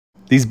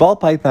These ball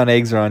python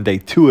eggs are on day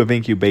 2 of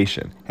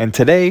incubation, and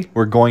today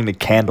we're going to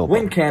candle them.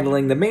 When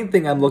candling, the main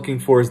thing I'm looking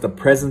for is the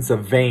presence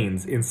of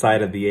veins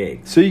inside of the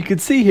egg. So you can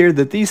see here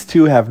that these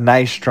two have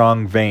nice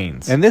strong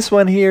veins. And this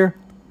one here,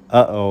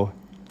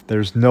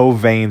 there's no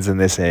veins in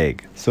this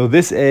egg. So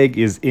this egg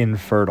is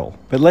infertile.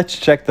 But let's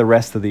check the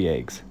rest of the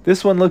eggs.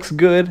 This one looks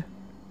good,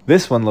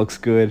 this one looks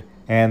good,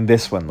 and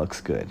this one looks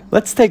good.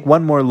 Let's take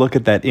one more look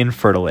at that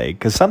infertile egg,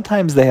 because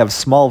sometimes they have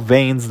small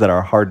veins that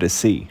are hard to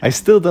see. I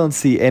still don't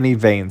see any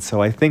veins,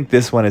 so I think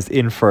this one is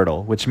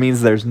infertile, which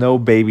means there's no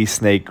baby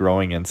snake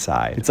growing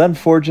inside. It's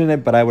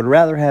unfortunate, but I would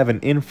rather have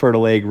an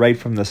infertile egg right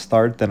from the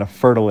start than a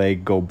fertile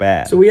egg go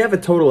bad. So we have a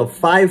total of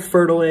 5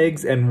 fertile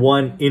eggs and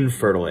 1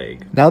 infertile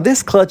egg. Now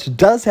this clutch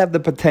does have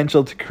the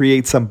potential to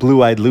create some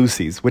blue-eyed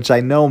Lucies, which I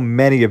know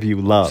many of you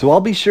love. So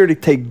I'll be sure to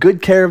take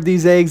good care of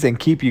these eggs and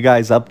keep you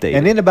guys updated.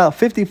 And in about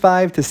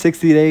 55 to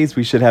 60 days,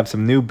 we should have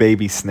some new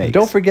baby snakes. And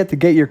don't forget to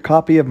get your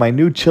copy of my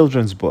new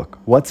children's book,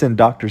 What's in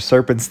Dr.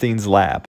 Serpenstein's Lab.